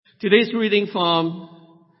Today's reading from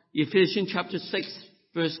Ephesians chapter 6,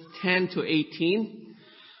 verse 10 to 18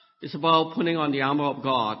 is about putting on the armor of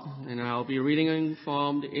God. And I'll be reading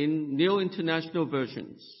from the New International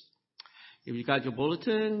Versions. If you got your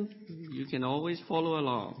bulletin, you can always follow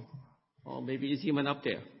along. Or maybe it's even up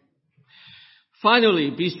there.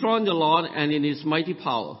 Finally, be strong in the Lord and in His mighty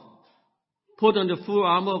power. Put on the full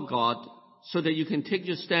armor of God so that you can take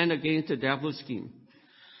your stand against the devil's scheme.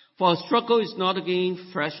 For our struggle is not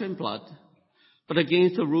against flesh and blood, but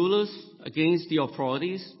against the rulers, against the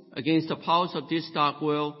authorities, against the powers of this dark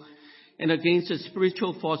world, and against the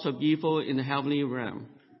spiritual force of evil in the heavenly realm.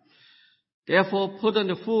 Therefore, put on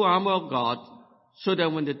the full armor of God, so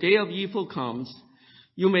that when the day of evil comes,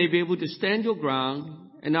 you may be able to stand your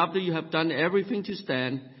ground, and after you have done everything to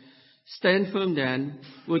stand, stand firm then,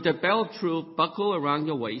 with the belt of truth buckled around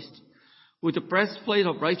your waist, with the breastplate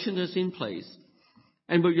of righteousness in place,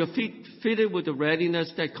 and with your feet fitted with the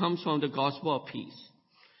readiness that comes from the gospel of peace.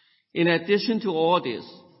 In addition to all this,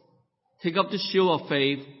 take up the shield of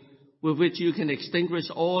faith, with which you can extinguish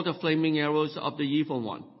all the flaming arrows of the evil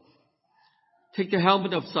one. Take the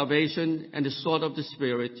helmet of salvation and the sword of the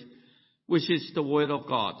Spirit, which is the word of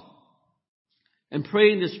God. And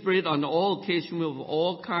pray in the Spirit on all occasions with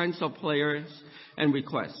all kinds of prayers and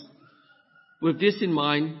requests. With this in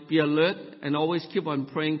mind, be alert and always keep on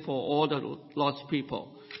praying for all the lost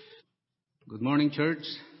people. Good morning, church.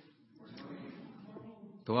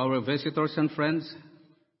 To our visitors and friends,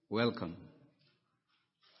 welcome.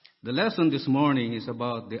 The lesson this morning is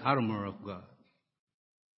about the armor of God.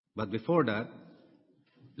 But before that,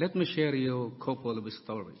 let me share you a couple of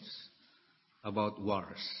stories about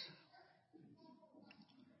wars.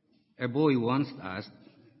 A boy once asked,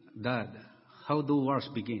 "Dad, how do wars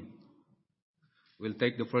begin?" "We'll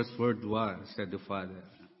take the first World War," said the father.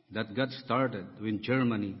 "That got started when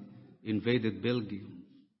Germany invaded Belgium."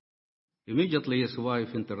 Immediately his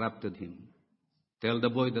wife interrupted him. "Tell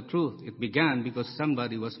the boy the truth. It began because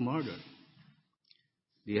somebody was murdered."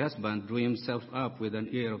 The husband drew himself up with an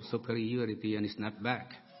air of superiority and snapped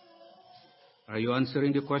back. "Are you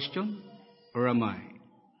answering the question, or am I?"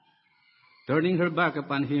 Turning her back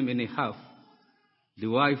upon him in a huff, the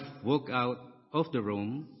wife walked out of the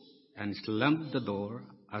room and slammed the door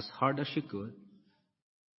as hard as she could,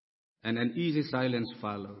 and an easy silence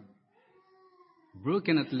followed,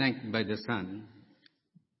 broken at length by the son.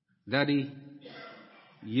 "Daddy,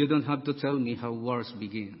 you don't have to tell me how wars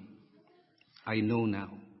begin. I know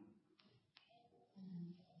now."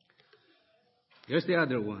 Here's the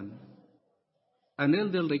other one. An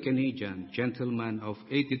elderly Canadian gentleman of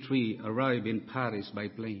 83 arrived in Paris by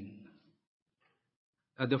plane.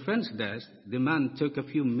 At the French desk, the man took a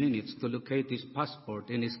few minutes to locate his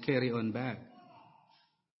passport in his carry-on bag.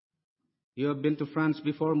 "You have been to France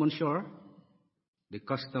before, monsieur?" the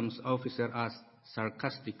customs officer asked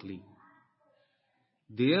sarcastically.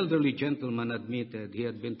 The elderly gentleman admitted he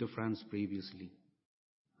had been to France previously.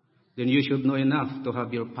 "Then you should know enough to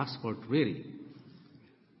have your passport ready."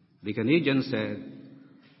 The Canadian said,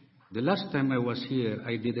 "The last time I was here,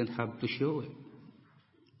 I didn't have to show it."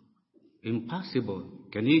 "Impossible.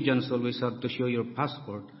 Canadians always have to show your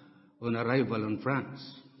passport on arrival in France."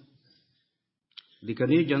 The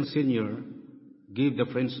Canadian senior gave the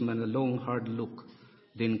Frenchman a long, hard look,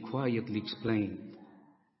 then quietly explained,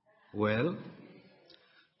 "Well,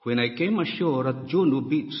 when I came ashore at Juno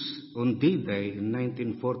Beach on D-Day in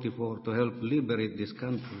 1944 to help liberate this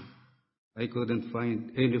country, I couldn't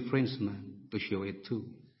find any Frenchman to show it to."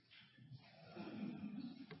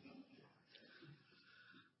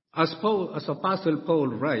 As Apostle Paul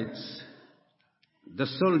writes, the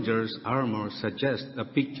soldier's armor suggests a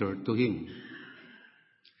picture to him.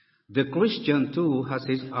 The Christian too has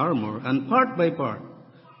his armor, and part by part,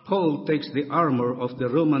 Paul takes the armor of the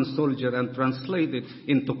Roman soldier and translates it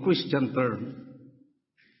into Christian terms.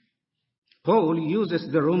 Paul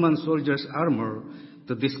uses the Roman soldier's armor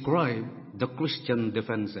to describe the Christian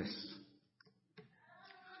defenses.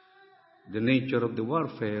 The nature of the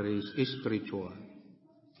warfare is spiritual.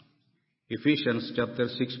 Ephesians chapter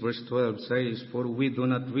 6 verse 12 says, "For we do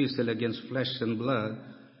not wrestle against flesh and blood,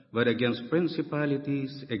 but against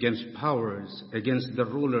principalities, against powers, against the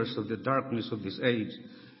rulers of the darkness of this age,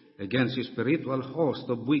 against the spiritual host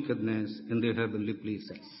of wickedness in the heavenly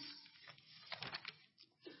places."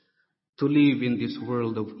 To live in this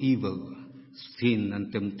world of evil, sin, and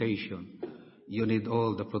temptation, you need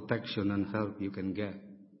all the protection and help you can get.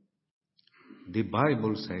 The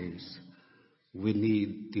Bible says we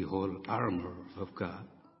need the whole armor of God.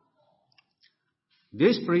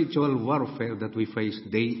 This spiritual warfare that we face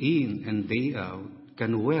day in and day out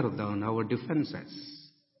can wear down our defenses.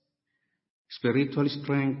 Spiritual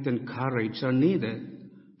strength and courage are needed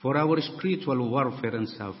for our spiritual warfare and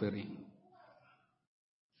suffering.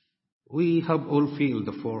 We have all felt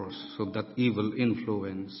the force of that evil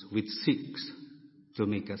influence which seeks to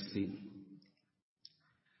make us sin.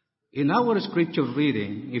 In our scripture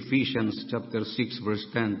reading, Ephesians chapter 6, verse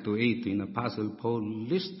 10 to 18, Apostle Paul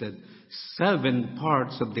listed 7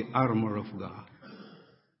 parts of the armor of God.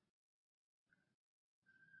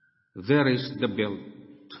 There is the belt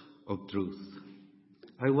of truth.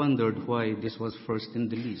 I wondered why this was first in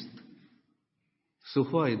the list. So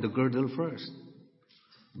why the girdle first?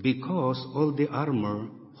 Because all the armor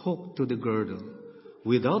hooked to the girdle.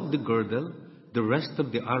 Without the girdle, the rest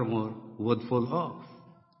of the armor would fall off.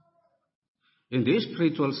 In the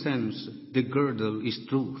spiritual sense, the girdle is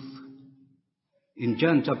truth. In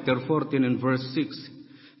John chapter 14 and verse 6,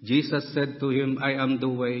 Jesus said to him, I am the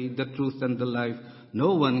way, the truth, and the life.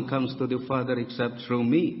 No one comes to the Father except through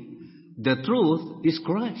me. The truth is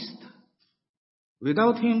Christ.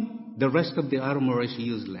 Without him, the rest of the armor is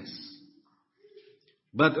useless.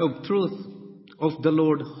 But of truth of the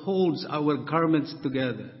Lord holds our garments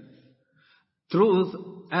together. Truth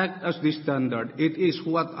acts as the standard. It is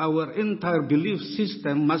what our entire belief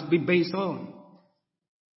system must be based on.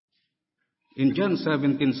 In John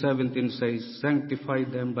 17:17 says, sanctify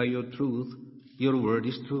them by your truth. Your word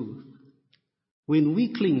is truth. When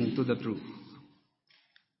we cling to the truth,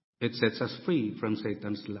 it sets us free from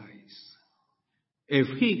Satan's lies. If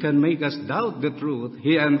he can make us doubt the truth,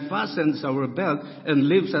 he unfastens our belt and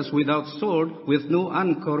leaves us without sword, with no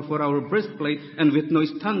anchor for our breastplate, and with no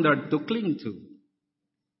standard to cling to.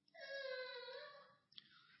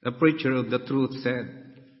 A preacher of the truth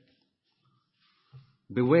said,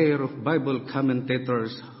 beware of Bible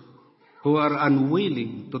commentators who are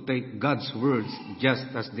unwilling to take God's words just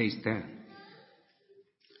as they stand.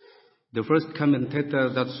 The first commentator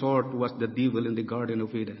of that sort was the devil in the Garden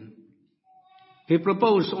of Eden. He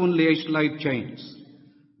proposed only a slight change,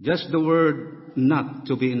 just the word not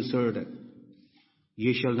to be inserted.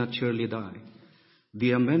 Ye shall not surely die.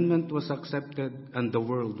 The amendment was accepted and the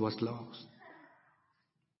world was lost.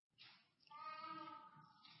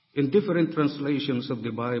 In different translations of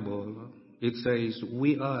the Bible, it says,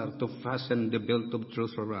 we are to fasten the belt of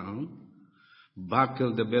truth around,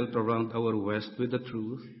 buckle the belt around our waist with the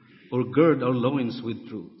truth, or gird our loins with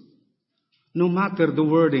truth. No matter the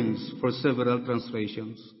wordings for several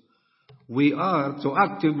translations, we are to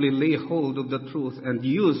actively lay hold of the truth and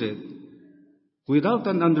use it. Without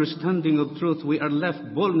an understanding of truth, we are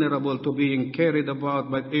left vulnerable to being carried about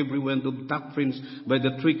by every wind of doctrines, by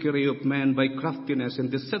the trickery of man, by craftiness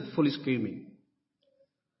and deceitful scheming.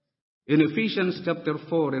 In Ephesians chapter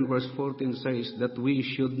 4 and verse 14 says that we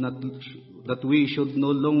should no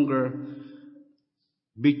longer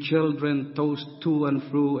be children tossed to and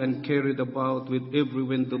fro and carried about with every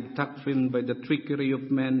wind of doctrine by the trickery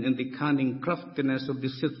of men and the cunning craftiness of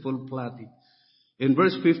deceitful plotting. In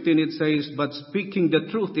verse 15 it says, but speaking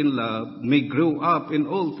the truth in love may grow up in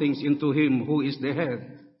all things into him who is the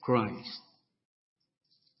head, Christ.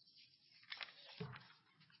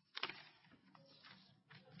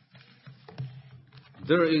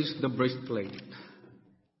 There is the breastplate.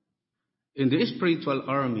 In the spiritual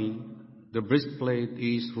army, the breastplate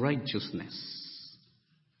is righteousness.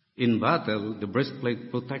 In battle, the breastplate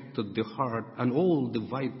protected the heart and all the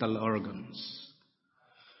vital organs.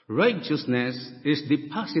 Righteousness is the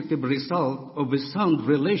positive result of a sound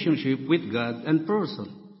relationship with God and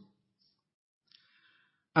person.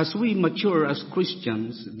 As we mature as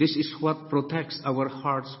Christians, this is what protects our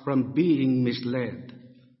hearts from being misled.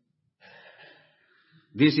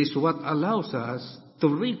 This is what allows us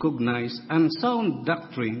to recognize unsound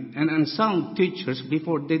doctrine and unsound teachers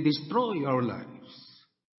before they destroy our lives.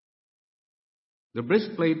 The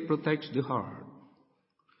breastplate protects the heart.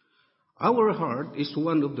 Our heart is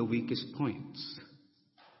one of the weakest points.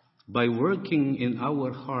 By working in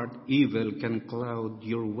our heart, evil can cloud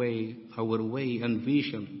our way and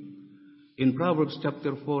vision. In Proverbs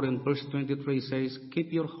chapter 4 and verse 23 says,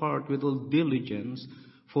 keep your heart with all diligence,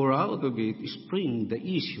 for out of it spring the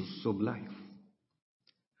issues of life.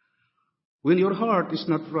 When your heart is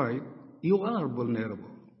not right, you are vulnerable.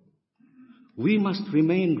 We must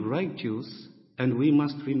remain righteous and we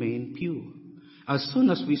must remain pure. As soon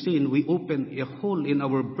as we sin, we open a hole in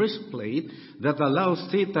our breastplate that allows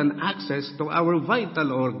Satan access to our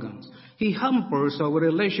vital organs. He hampers our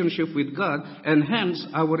relationship with God and hence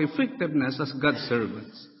our effectiveness as God's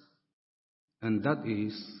servants. And that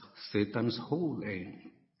is Satan's whole aim.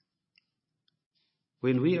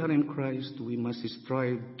 When we are in Christ, we must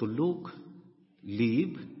strive to look,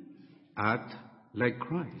 live, act like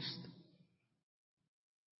Christ.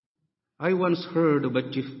 I once heard of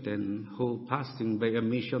a chieftain who, passing by a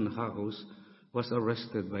mission house, was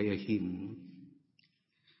arrested by a hymn.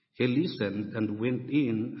 He listened and went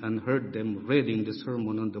in and heard them reading the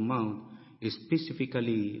Sermon on the Mount,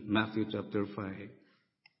 specifically Matthew chapter 5.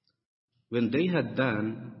 When they had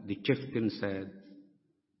done, the chieftain said,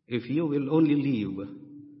 "If you will only leave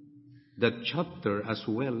that chapter as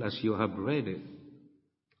well as you have read it,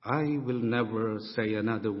 I will never say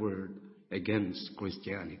another word against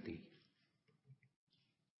Christianity."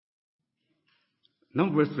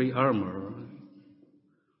 Number 3, armor.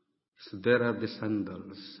 So there are the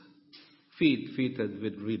sandals, feet fitted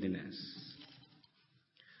with readiness.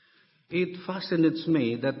 It fascinates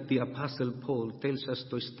me that the Apostle Paul tells us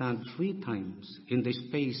to stand 3 times in the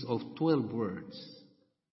space of 12 words.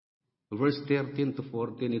 Verse 13 to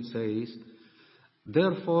 14 it says,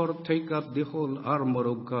 "Therefore take up the whole armor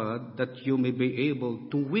of God, that you may be able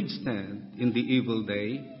to withstand in the evil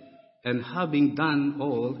day, and having done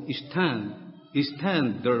all,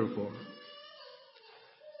 stand therefore."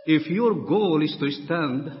 If your goal is to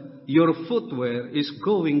stand, your footwear is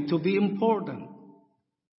going to be important.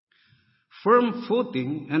 Firm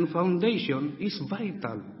footing and foundation is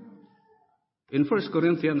vital. In 1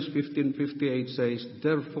 Corinthians 15:58 says,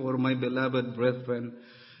 "Therefore, my beloved brethren,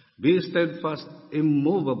 be steadfast,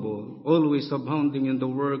 immovable, always abounding in the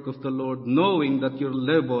work of the Lord, knowing that your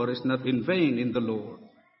labor is not in vain in the Lord."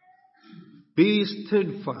 Be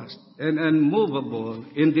steadfast and immovable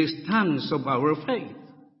in the stance of our faith.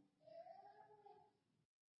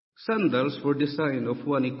 Sandals were the sign of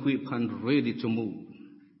one equipped and ready to move.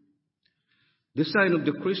 The sign of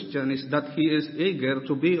the Christian is that he is eager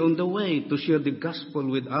to be on the way to share the gospel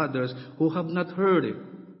with others who have not heard it.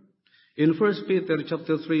 In 1 Peter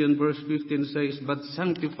chapter 3 and verse 15 says, "But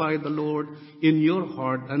sanctify the Lord in your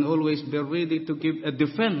heart, and always be ready to give a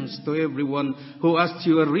defense to everyone who asks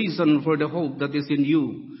you a reason for the hope that is in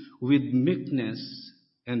you, with meekness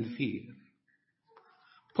and fear."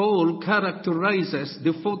 Paul characterizes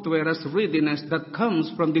the footwear as readiness that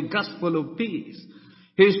comes from the gospel of peace.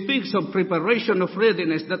 He speaks of preparation of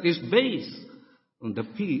readiness that is based on the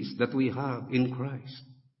peace that we have in Christ.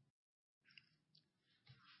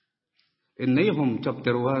 In Nahum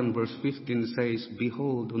chapter 1 verse 15 says,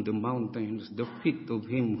 "Behold on the mountains the feet of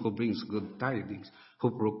him who brings good tidings, who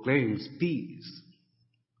proclaims peace."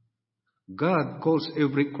 God calls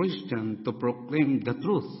every Christian to proclaim the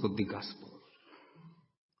truth of the gospel.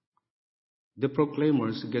 The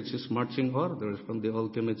proclaimers get his marching orders from the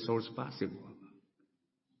ultimate source possible.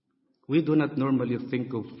 We do not normally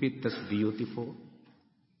think of feet as beautiful.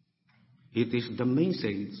 It is the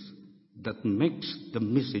message that makes the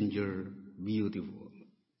messenger beautiful.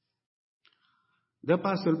 The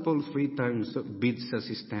Apostle Paul 3 times bids us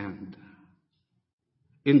stand.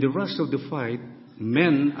 In the rush of the fight,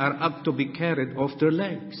 men are apt to be carried off their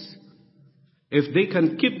legs. If they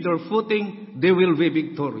can keep their footing, they will be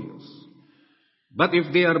victorious. But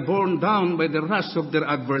if they are borne down by the rush of their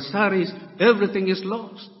adversaries, everything is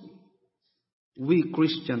lost. We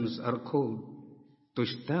Christians are called to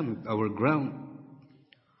stand our ground.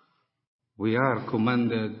 We are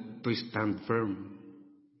commanded to stand firm.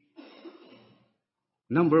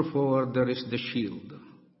 Number 4, there is the shield.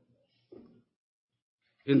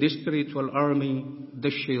 In the spiritual army,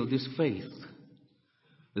 the shield is faith.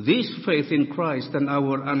 This faith in Christ and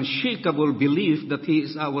our unshakable belief that He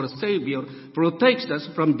is our Savior protects us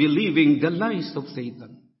from believing the lies of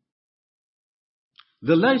Satan.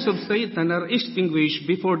 The lies of Satan are extinguished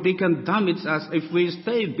before they can damage us if we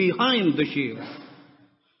stay behind the shield.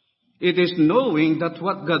 It is knowing that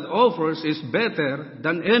what God offers is better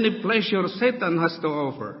than any pleasure Satan has to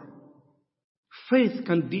offer. Faith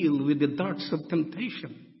can deal with the darts of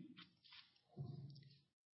temptation.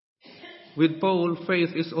 With Paul,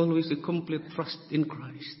 faith is always a complete trust in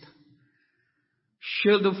Christ.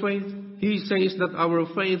 Shield of faith, he says that our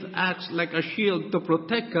faith acts like a shield to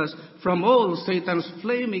protect us from all Satan's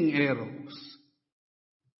flaming arrows.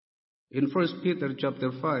 In 1 Peter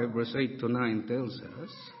chapter 5, verse 8 to 9 tells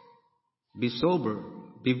us, "Be sober,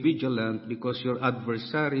 be vigilant, because your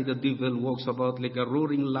adversary, the devil, walks about like a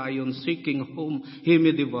roaring lion, seeking whom he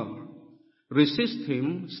may devour. Resist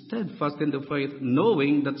him, steadfast in the faith,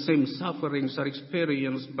 knowing that same sufferings are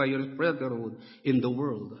experienced by your brotherhood in the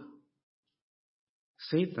world."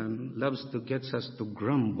 Satan loves to get us to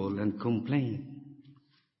grumble and complain.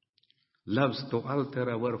 Loves to alter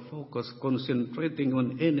our focus, concentrating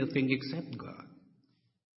on anything except God.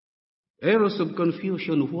 Arrows of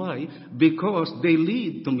confusion, why? Because they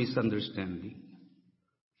lead to misunderstanding,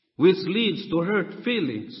 which leads to hurt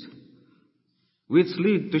feelings, which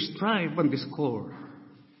lead to strife and discord.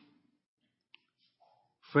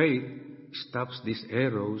 Faith stops these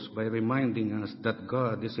arrows by reminding us that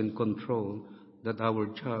God is in control, that our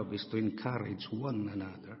job is to encourage one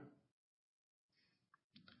another.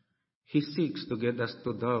 He seeks to get us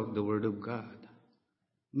to doubt the Word of God.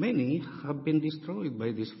 Many have been destroyed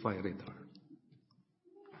by this fiery dart.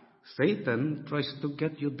 Satan tries to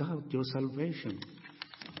get you to doubt your salvation.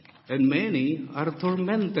 And many are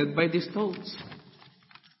tormented by these thoughts.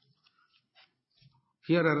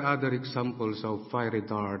 Here are other examples of fiery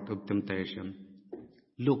dart of temptation.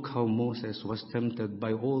 Look how Moses was tempted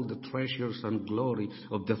by all the treasures and glory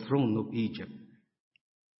of the throne of Egypt.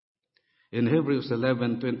 In Hebrews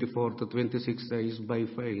 11:24-26 says, by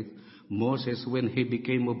faith, Moses, when he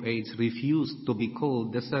became of age, refused to be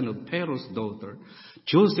called the son of Pharaoh's daughter,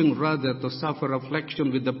 choosing rather to suffer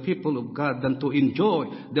affliction with the people of God than to enjoy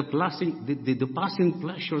the passing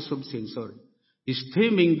pleasures of sin,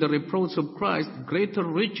 esteeming the reproach of Christ greater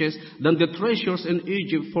riches than the treasures in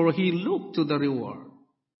Egypt, for he looked to the reward.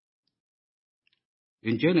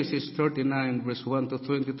 In Genesis 39, verse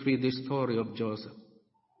 1-23, the story of Joseph.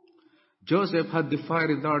 Joseph had the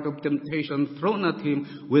fiery dart of temptation thrown at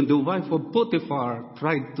him when the wife of Potiphar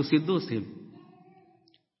tried to seduce him.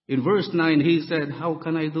 In verse 9, he said, how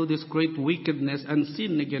can I do this great wickedness and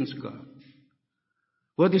sin against God?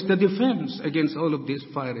 What is the defense against all of these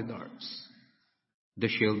fiery darts? The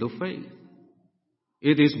shield of faith.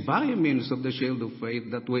 It is by means of the shield of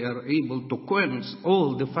faith that we are able to quench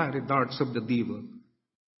all the fiery darts of the devil.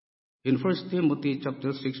 In 1 Timothy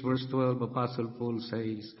chapter 6, verse 12, Apostle Paul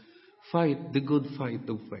says, fight the good fight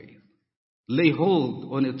of faith. Lay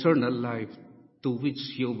hold on eternal life, to which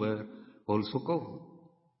you were also called.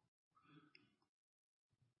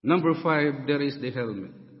 Number 5, there is the helmet.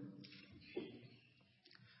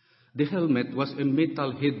 The helmet was a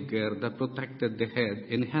metal headgear that protected the head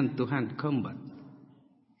in hand-to-hand combat.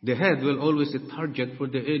 The head will always be a target for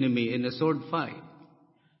the enemy in a sword fight.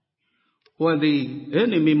 While the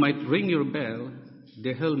enemy might ring your bell,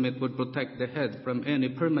 the helmet would protect the head from any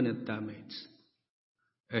permanent damage.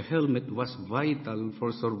 A helmet was vital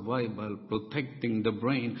for survival, protecting the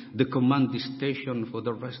brain, the command station for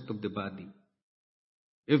the rest of the body.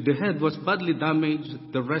 If the head was badly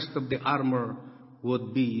damaged, the rest of the armor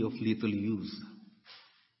would be of little use.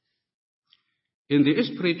 In the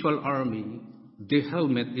spiritual army, the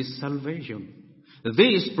helmet is salvation.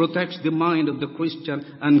 This protects the mind of the Christian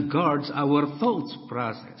and guards our thoughts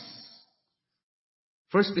process.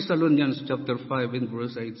 1 Thessalonians chapter 5 in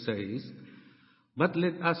verse 8 says, but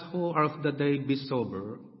let us who are of the day be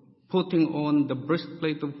sober, putting on the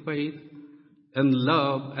breastplate of faith and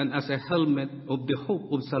love, and as a helmet of the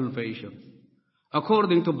hope of salvation.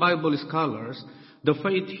 According to Bible scholars, the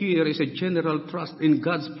faith here is a general trust in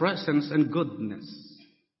God's presence and goodness.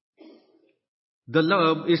 The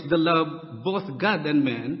love is the love both God and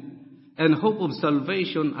man, and hope of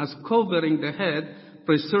salvation as covering the head,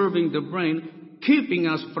 preserving the brain, keeping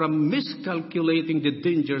us from miscalculating the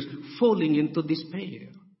dangers, falling into despair.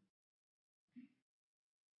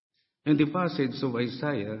 In the passage of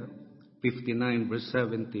Isaiah 59 verse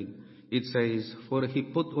 17, it says, for he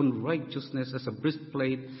put on righteousness as a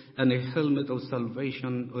breastplate and a helmet of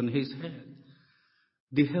salvation on his head.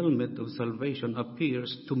 The helmet of salvation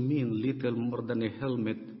appears to mean little more than a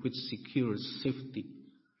helmet which secures safety.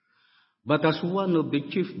 But as one of the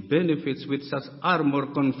chief benefits which such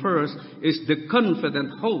armor confers is the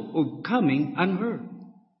confident hope of coming unhurt.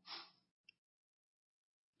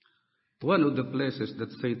 One of the places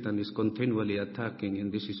that Satan is continually attacking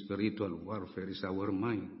in this spiritual warfare is our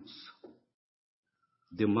minds.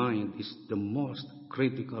 The mind is the most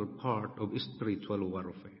critical part of spiritual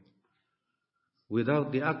warfare.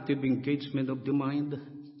 Without the active engagement of the mind,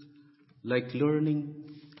 like learning,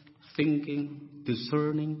 thinking,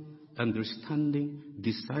 discerning, understanding,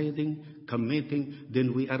 deciding, committing,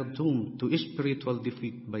 then we are doomed to spiritual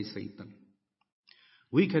defeat by Satan.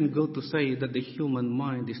 We can go to say that the human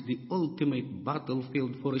mind is the ultimate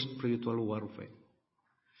battlefield for spiritual warfare.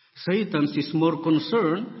 Satan is more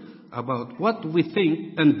concerned about what we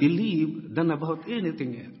think and believe than about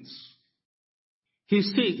anything else. He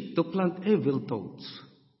seeks to plant evil thoughts.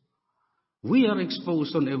 We are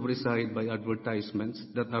exposed on every side by advertisements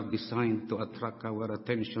that are designed to attract our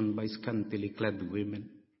attention by scantily clad women.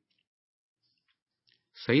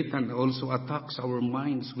 Satan also attacks our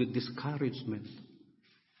minds with discouragement.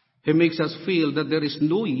 He makes us feel that there is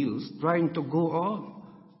no use trying to go on,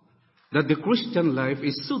 that the Christian life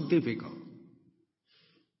is so difficult.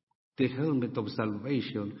 The helmet of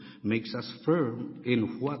salvation makes us firm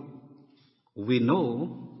in what we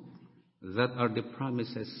know that are the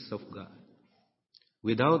promises of God.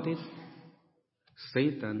 Without it,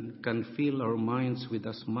 Satan can fill our minds with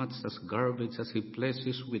as much as garbage as he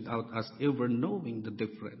pleases without us ever knowing the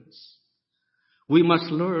difference. We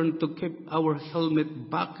must learn to keep our helmet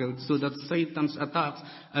buckled so that Satan's attacks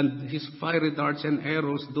and his fiery darts and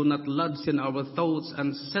arrows do not lodge in our thoughts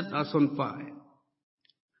and set us on fire.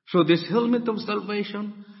 So this helmet of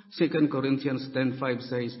salvation, 2 Corinthians 10:5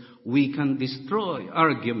 says, we can destroy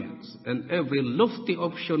arguments and every lofty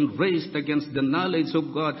option raised against the knowledge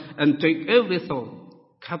of God and take every thought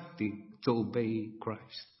captive to obey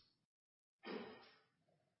Christ.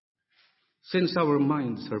 Since our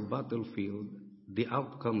minds are battlefield, the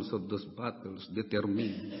outcomes of those battles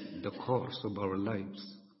determine the course of our lives.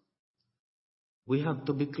 We have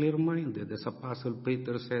to be clear-minded, as Apostle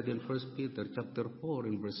Peter said in 1 Peter chapter 4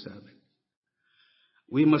 in verse 7.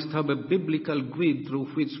 We must have a biblical grid through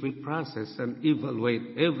which we process and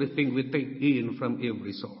evaluate everything we take in from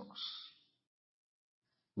every source.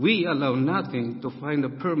 We allow nothing to find a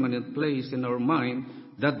permanent place in our mind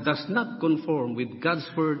that does not conform with God's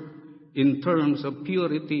word in terms of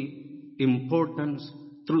purity, importance,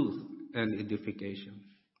 truth, and edification.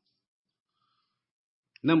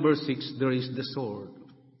 Number 6, there is the sword.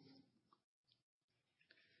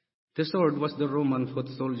 The sword was the Roman foot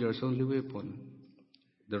soldier's only weapon.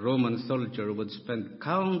 The Roman soldier would spend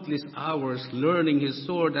countless hours learning his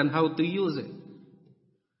sword and how to use it.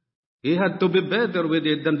 He had to be better with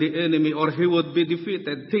it than the enemy, or he would be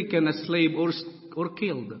defeated, taken as slave, or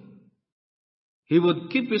killed. He would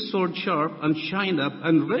keep his sword sharp and shined up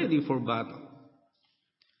and ready for battle.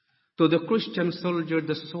 To the Christian soldier,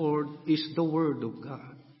 the sword is the Word of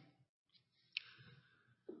God.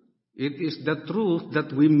 It is the truth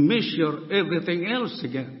that we measure everything else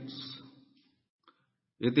against.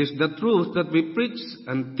 It is the truth that we preach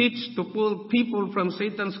and teach to pull people from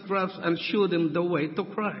Satan's traps and show them the way to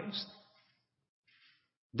Christ.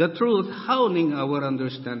 The truth honing our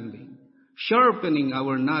understanding, sharpening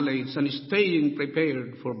our knowledge, and staying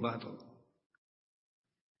prepared for battle.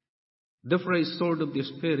 The phrase sword of the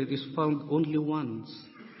Spirit is found only once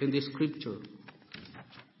in the Scripture.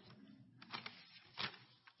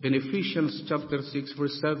 In Ephesians chapter 6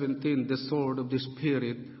 verse 17, the sword of the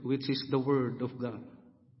Spirit, which is the Word of God.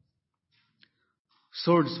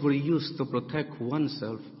 Swords were used to protect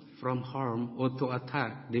oneself from harm or to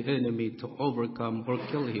attack the enemy to overcome or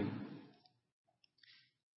kill him.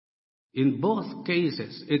 In both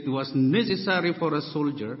cases, it was necessary for a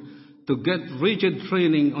soldier to get rigid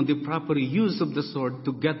training on the proper use of the sword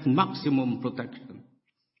to get maximum protection.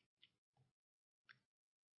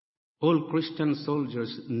 All Christian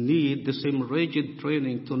soldiers need the same rigid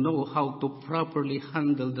training to know how to properly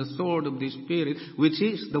handle the sword of the Spirit, which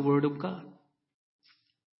is the Word of God.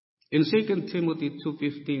 In 2 Timothy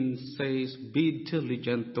 2:15 says, be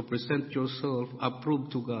diligent to present yourself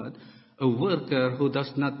approved to God, a worker who does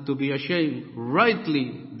not to be ashamed,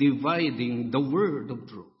 rightly dividing the word of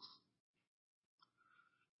truth.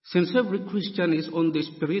 Since every Christian is on the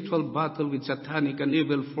spiritual battle with satanic and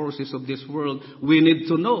evil forces of this world, we need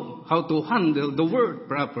to know how to handle the word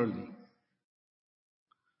properly.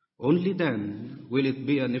 Only then will it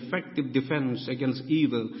be an effective defense against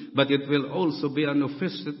evil, but it will also be an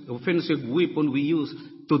offensive weapon we use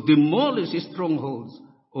to demolish strongholds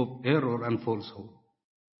of error and falsehood.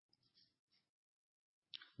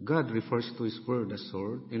 God refers to His word as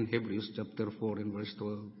sword in Hebrews chapter 4 and verse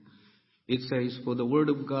 12. It says, for the word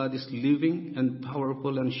of God is living and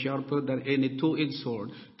powerful and sharper than any two-edged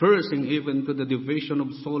sword, piercing even to the division of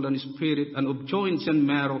soul and spirit and of joints and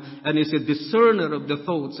marrow, and is a discerner of the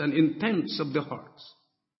thoughts and intents of the hearts.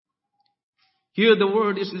 Here the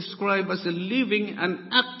word is described as a living and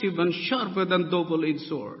active and sharper than double-edged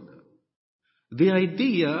sword. The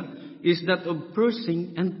idea is that of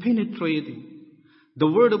piercing and penetrating. The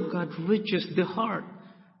word of God reaches the heart,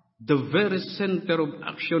 the very center of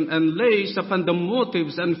action, and lays upon the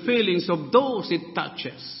motives and feelings of those it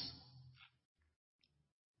touches.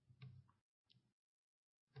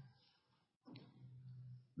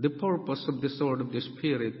 The purpose of the sword of the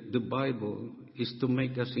Spirit, the Bible, is to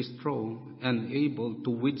make us strong and able to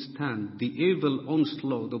withstand the evil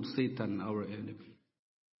onslaught of Satan, our enemy.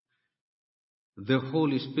 The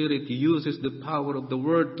Holy Spirit uses the power of the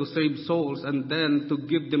Word to save souls and then to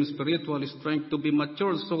give them spiritual strength to be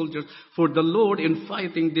mature soldiers for the Lord in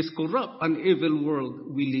fighting this corrupt and evil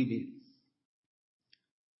world we live in.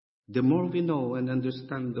 The more we know and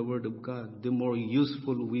understand the Word of God, the more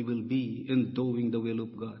useful we will be in doing the will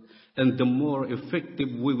of God, and the more effective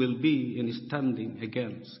we will be in standing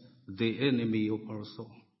against the enemy of our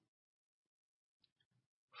soul.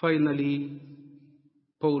 Finally,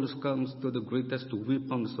 Paul comes to the greatest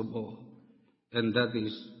weapons of all, and that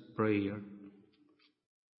is prayer.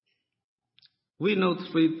 We know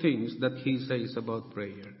three things that he says about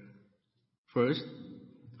prayer. First,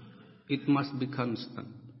 it must be constant.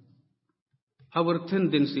 Our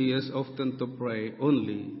tendency is often to pray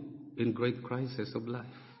only in great crises of life.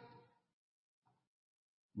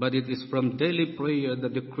 But it is from daily prayer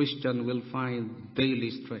that the Christian will find daily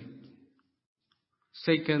strength.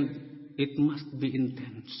 Second, it must be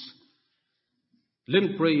intense.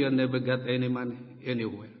 Limp prayer never got any money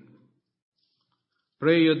anywhere.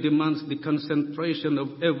 Prayer demands the concentration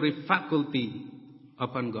of every faculty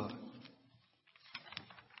upon God.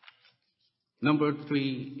 Number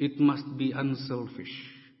three, it must be unselfish.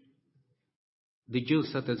 The Jews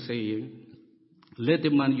started saying, let a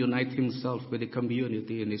man unite himself with the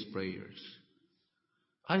community in his prayers.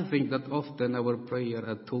 I think that often our prayers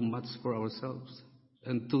are too much for ourselves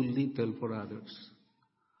and too little for others.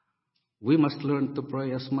 We must learn to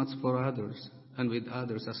pray as much for others and with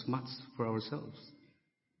others as much for ourselves.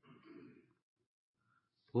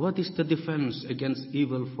 What is the defense against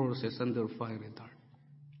evil forces and their fiery dart?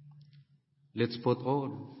 Let's put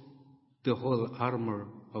on the whole armor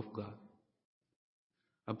of God.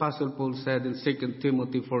 Apostle Paul said in 2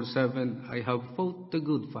 Timothy 4:7, I have fought the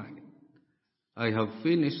good fight. I have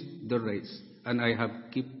finished the race, and I have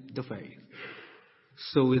kept the faith.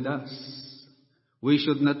 So with us, we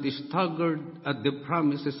should not be staggered at the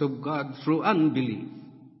promises of God through unbelief.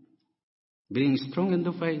 Being strong in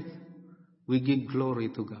the faith, we give glory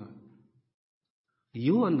to God.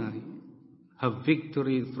 You and I have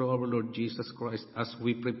victory through our Lord Jesus Christ as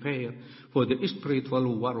we prepare for the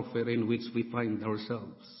spiritual warfare in which we find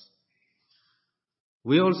ourselves.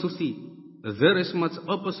 We also see that there is much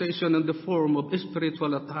opposition in the form of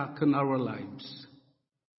spiritual attack in our lives.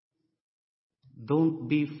 Don't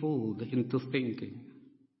be fooled into thinking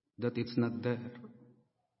that it's not there.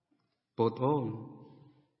 Put on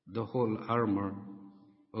the whole armor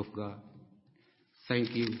of God.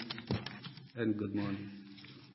 Thank you and good morning.